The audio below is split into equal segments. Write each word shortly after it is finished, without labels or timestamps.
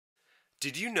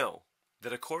Did you know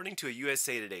that according to a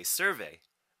USA Today survey,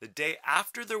 the day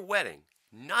after their wedding,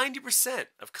 90%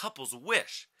 of couples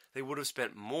wish they would have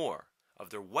spent more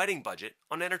of their wedding budget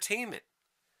on entertainment?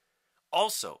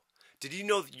 Also, did you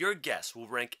know that your guests will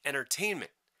rank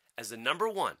entertainment as the number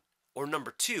one or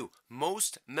number two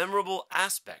most memorable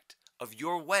aspect of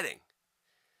your wedding?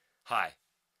 Hi,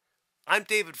 I'm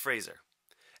David Fraser,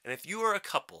 and if you are a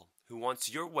couple who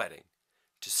wants your wedding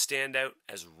to stand out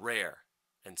as rare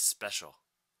and special,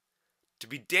 to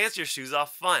be dance your shoes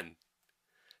off fun,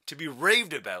 to be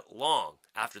raved about long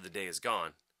after the day is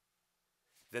gone,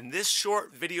 then this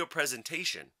short video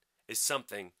presentation is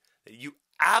something that you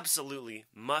absolutely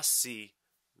must see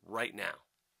right now.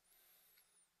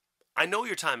 I know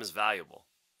your time is valuable,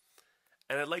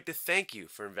 and I'd like to thank you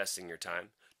for investing your time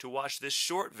to watch this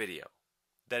short video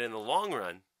that in the long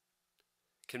run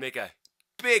can make a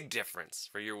big difference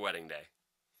for your wedding day.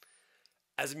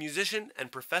 As a musician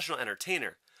and professional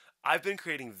entertainer, I've been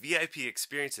creating VIP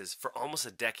experiences for almost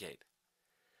a decade,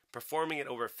 performing at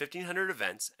over 1,500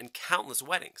 events and countless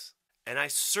weddings, and I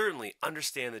certainly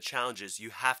understand the challenges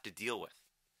you have to deal with.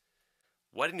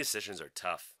 Wedding decisions are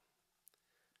tough.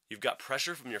 You've got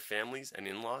pressure from your families and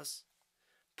in-laws,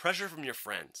 pressure from your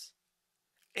friends,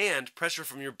 and pressure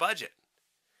from your budget.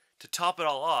 To top it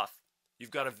all off, you've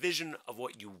got a vision of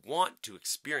what you want to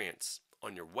experience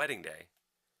on your wedding day,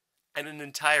 and an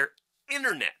entire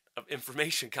internet of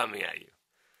information coming at you.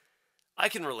 I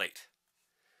can relate.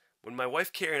 When my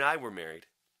wife Carrie and I were married,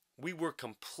 we were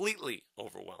completely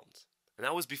overwhelmed, and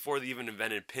that was before they even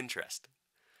invented Pinterest.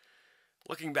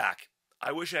 Looking back,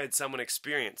 I wish I had someone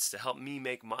experienced to help me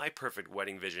make my perfect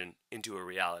wedding vision into a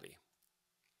reality.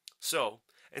 So,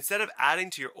 instead of adding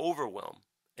to your overwhelm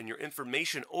and your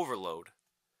information overload,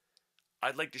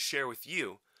 I'd like to share with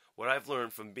you what I've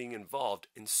learned from being involved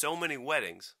in so many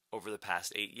weddings over the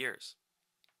past 8 years.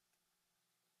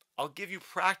 I'll give you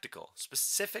practical,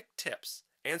 specific tips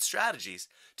and strategies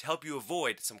to help you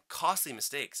avoid some costly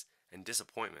mistakes and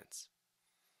disappointments,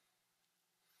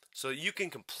 so that you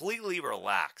can completely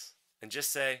relax and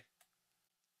just say,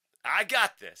 I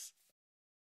got this.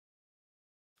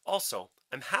 Also,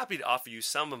 I'm happy to offer you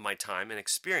some of my time and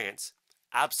experience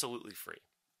absolutely free,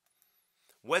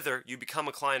 whether you become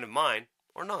a client of mine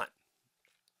or not.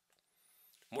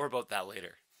 More about that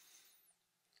later.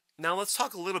 Now let's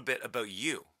talk a little bit about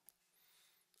you.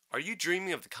 Are you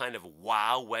dreaming of the kind of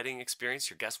wow wedding experience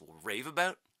your guests will rave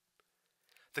about?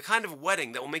 The kind of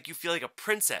wedding that will make you feel like a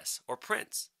princess or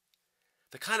prince?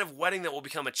 The kind of wedding that will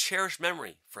become a cherished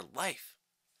memory for life?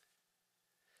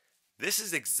 This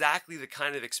is exactly the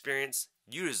kind of experience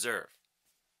you deserve.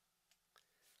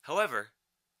 However,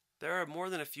 there are more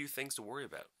than a few things to worry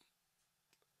about.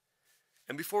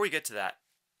 And before we get to that,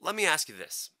 let me ask you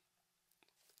this.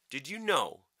 Did you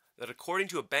know that according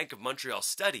to a Bank of Montreal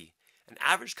study, an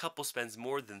average couple spends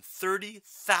more than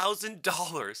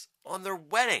 $30,000 on their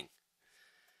wedding?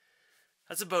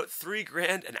 That's about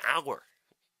 $3,000 an hour.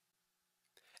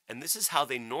 And this is how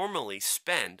they normally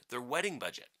spend their wedding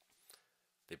budget.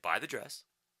 They buy the dress,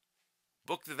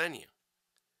 book the venue,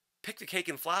 pick the cake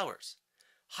and flowers,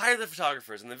 hire the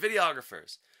photographers and the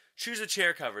videographers, choose the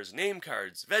chair covers, name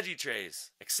cards, veggie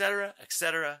trays, etc.,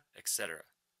 etc., etc.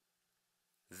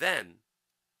 Then,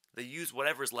 they use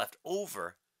whatever's left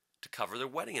over to cover their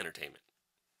wedding entertainment.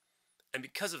 And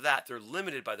because of that, they're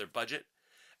limited by their budget,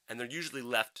 and they're usually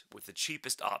left with the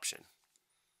cheapest option.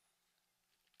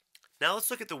 Now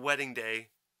let's look at the wedding day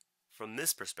from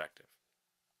this perspective.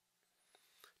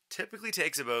 Typically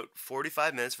takes about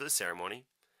 45 minutes for the ceremony,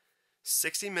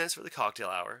 60 minutes for the cocktail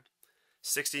hour,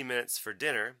 60 minutes for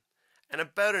dinner, and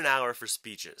about an hour for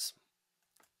speeches,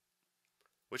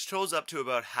 which totals up to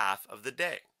about half of the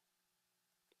day.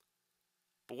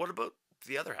 But what about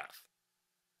the other half?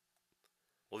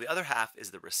 Well, the other half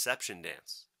is the reception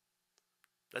dance.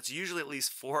 That's usually at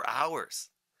least 4 hours,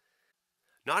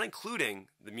 not including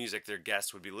the music their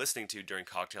guests would be listening to during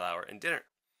cocktail hour and dinner.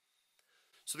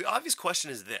 So the obvious question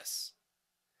is this.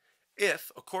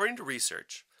 If, according to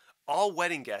research, all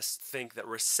wedding guests think that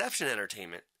reception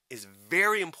entertainment is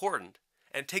very important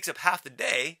and takes up half the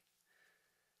day,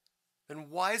 then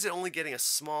why is it only getting a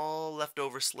small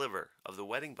leftover sliver of the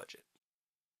wedding budget?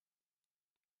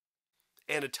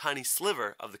 And a tiny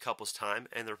sliver of the couple's time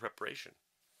and their preparation.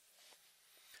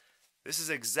 This is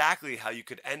exactly how you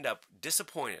could end up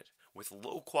disappointed with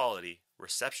low-quality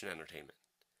reception entertainment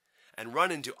and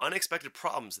run into unexpected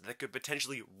problems that could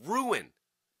potentially ruin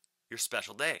your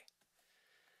special day.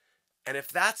 And if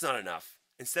that's not enough,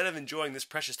 instead of enjoying this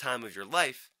precious time of your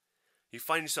life, you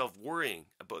find yourself worrying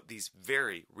about these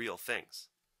very real things.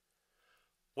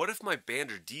 What if my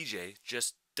band or DJ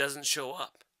just doesn't show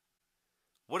up?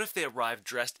 What if they arrive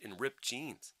dressed in ripped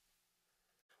jeans?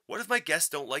 What if my guests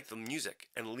don't like the music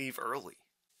and leave early?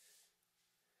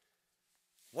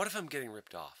 What if I'm getting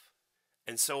ripped off?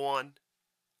 And so on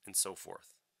and so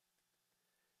forth.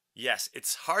 Yes,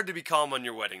 it's hard to be calm on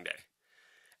your wedding day.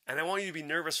 And I want you to be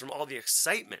nervous from all the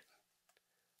excitement.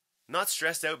 Not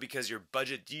stressed out because your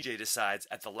budget DJ decides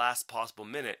at the last possible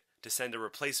minute to send a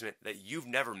replacement that you've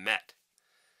never met.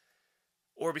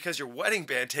 Or because your wedding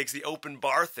band takes the open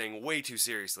bar thing way too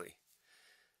seriously.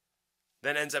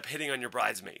 Then ends up hitting on your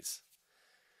bridesmaids.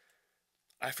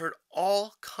 I've heard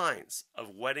all kinds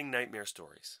of wedding nightmare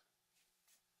stories.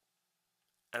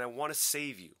 And I want to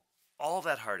save you all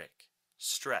that heartache,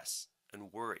 stress,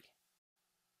 and worry,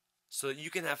 so that you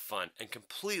can have fun and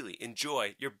completely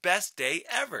enjoy your best day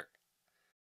ever.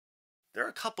 There are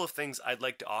a couple of things I'd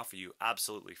like to offer you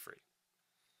absolutely free.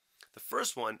 The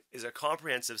first one is a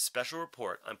comprehensive special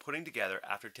report I'm putting together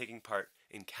after taking part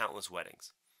in countless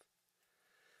weddings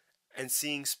and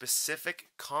seeing specific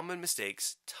common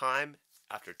mistakes time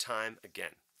after time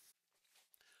again.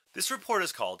 This report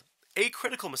is called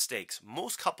Critical Mistakes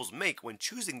Most Couples Make When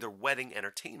Choosing Their Wedding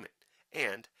Entertainment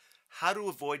and How to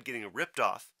Avoid Getting Ripped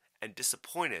Off and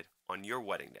Disappointed on Your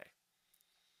Wedding Day.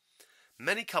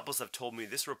 Many couples have told me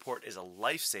this report is a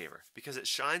lifesaver because it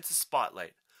shines the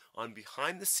spotlight on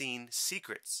behind-the-scenes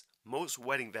secrets most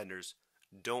wedding vendors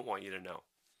don't want you to know.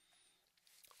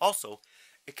 Also,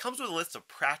 it comes with a list of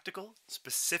practical,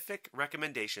 specific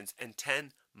recommendations and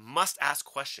 10 must-ask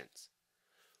questions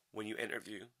when you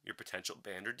interview your potential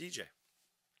band or DJ.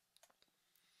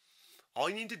 All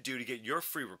you need to do to get your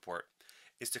free report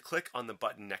is to click on the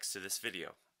button next to this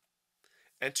video.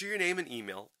 Enter your name and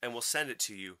email and we'll send it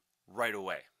to you right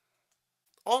away.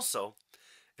 Also,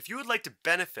 if you would like to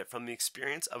benefit from the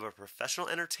experience of a professional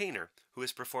entertainer who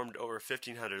has performed over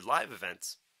 1,500 live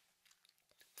events,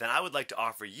 then I would like to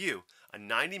offer you a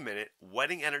 90-minute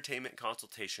wedding entertainment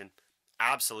consultation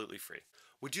absolutely free.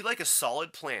 Would you like a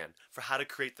solid plan for how to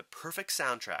create the perfect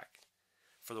soundtrack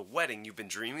for the wedding you've been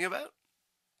dreaming about?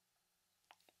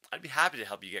 I'd be happy to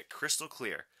help you get crystal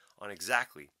clear on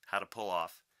exactly how to pull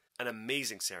off an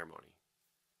amazing ceremony,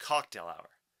 cocktail hour,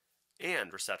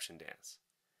 and reception dance,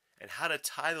 and how to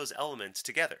tie those elements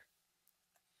together.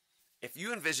 If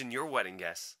you envision your wedding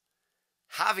guests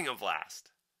having a blast,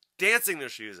 dancing their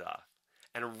shoes off,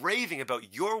 and raving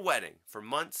about your wedding for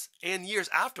months and years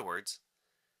afterwards,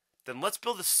 then let's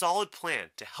build a solid plan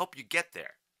to help you get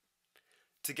there.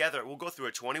 Together, we'll go through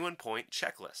a 21-point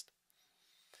checklist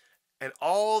and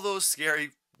all those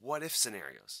scary what-if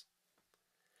scenarios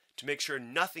to make sure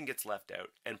nothing gets left out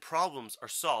and problems are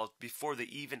solved before they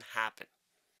even happen.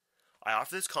 I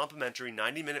offer this complimentary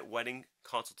 90-minute wedding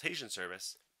consultation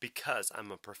service because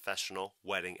I'm a professional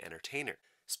wedding entertainer,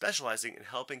 specializing in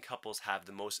helping couples have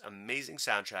the most amazing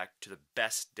soundtrack to the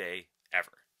best day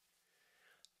ever.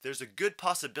 There's a good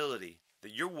possibility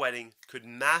that your wedding could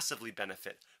massively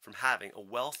benefit from having a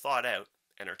well-thought-out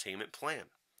entertainment plan.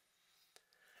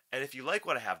 And if you like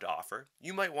what I have to offer,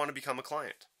 you might want to become a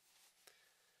client.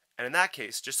 And in that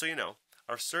case, just so you know,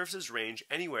 our services range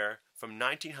anywhere from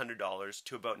 $1,900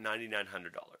 to about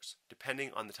 $9,900, depending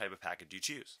on the type of package you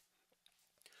choose.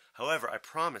 However, I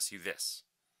promise you this.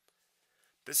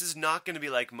 This is not going to be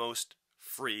like most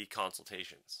free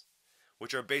consultations,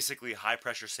 which are basically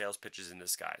high-pressure sales pitches in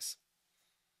disguise.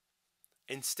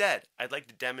 Instead, I'd like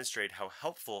to demonstrate how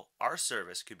helpful our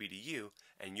service could be to you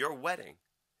and your wedding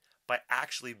by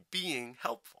actually being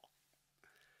helpful.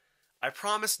 I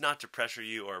promise not to pressure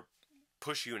you or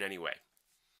push you in any way.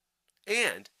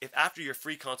 And if after your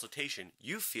free consultation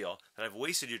you feel that I've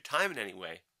wasted your time in any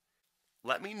way,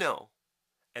 let me know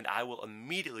and I will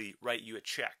immediately write you a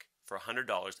check for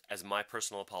 $100 as my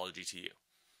personal apology to you.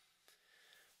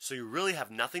 So you really have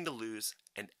nothing to lose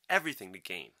and everything to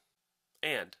gain.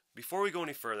 And before we go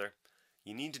any further,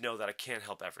 you need to know that I can't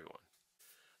help everyone.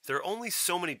 There are only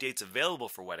so many dates available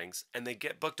for weddings and they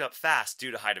get booked up fast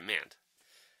due to high demand.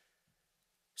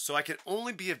 So I can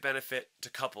only be of benefit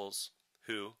to couples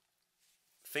who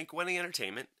think wedding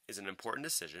entertainment is an important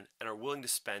decision and are willing to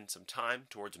spend some time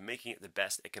towards making it the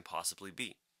best it can possibly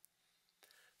be.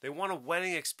 They want a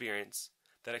wedding experience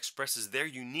that expresses their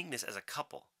uniqueness as a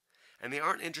couple, and they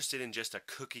aren't interested in just a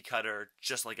cookie cutter,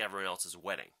 just like everyone else's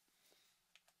wedding.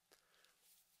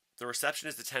 The reception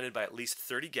is attended by at least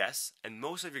 30 guests, and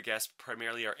most of your guests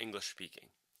primarily are English speaking.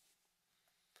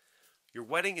 Your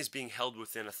wedding is being held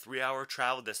within a 3-hour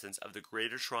travel distance of the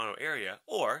Greater Toronto Area,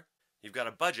 or you've got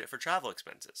a budget for travel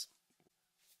expenses.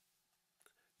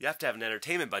 You have to have an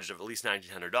entertainment budget of at least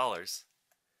 $1,900,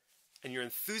 and you're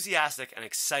enthusiastic and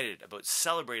excited about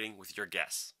celebrating with your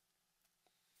guests.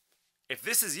 If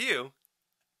this is you,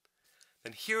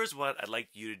 then here's what I'd like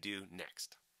you to do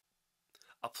next.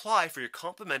 Apply for your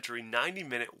complimentary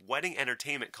 90-minute wedding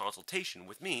entertainment consultation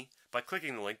with me by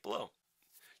clicking the link below.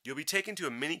 You'll be taken to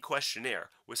a mini questionnaire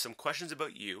with some questions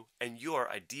about you and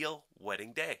your ideal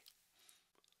wedding day.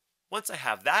 Once I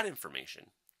have that information,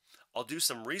 I'll do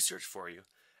some research for you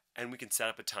and we can set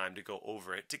up a time to go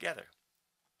over it together.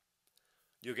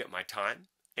 You'll get my time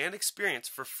and experience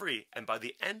for free, and by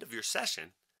the end of your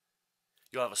session,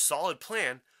 you'll have a solid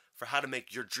plan for how to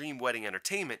make your dream wedding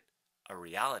entertainment a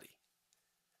reality.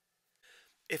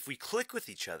 If we click with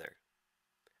each other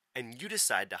and you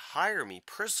decide to hire me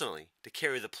personally to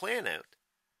carry the plan out,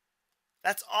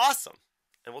 that's awesome,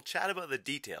 and we'll chat about the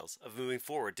details of moving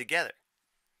forward together.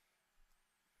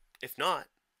 If not,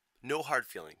 no hard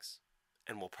feelings,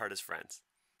 and we'll part as friends.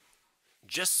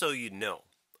 Just so you know,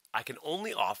 I can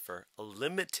only offer a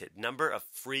limited number of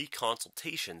free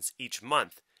consultations each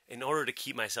month in order to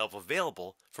keep myself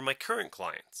available for my current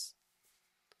clients.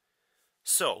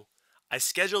 So, I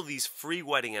schedule these free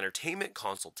wedding entertainment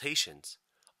consultations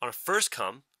on a first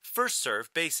come, first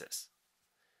served basis,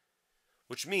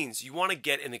 which means you want to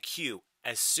get in the queue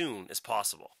as soon as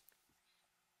possible.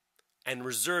 And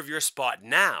reserve your spot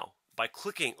now by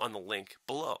clicking on the link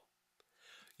below.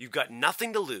 You've got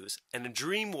nothing to lose and a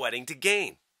dream wedding to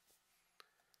gain.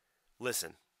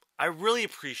 Listen, I really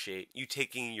appreciate you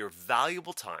taking your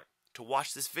valuable time to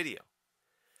watch this video,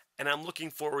 and I'm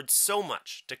looking forward so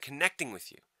much to connecting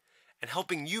with you and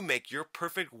helping you make your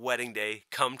perfect wedding day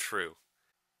come true.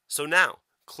 So now,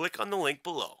 click on the link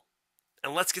below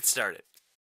and let's get started.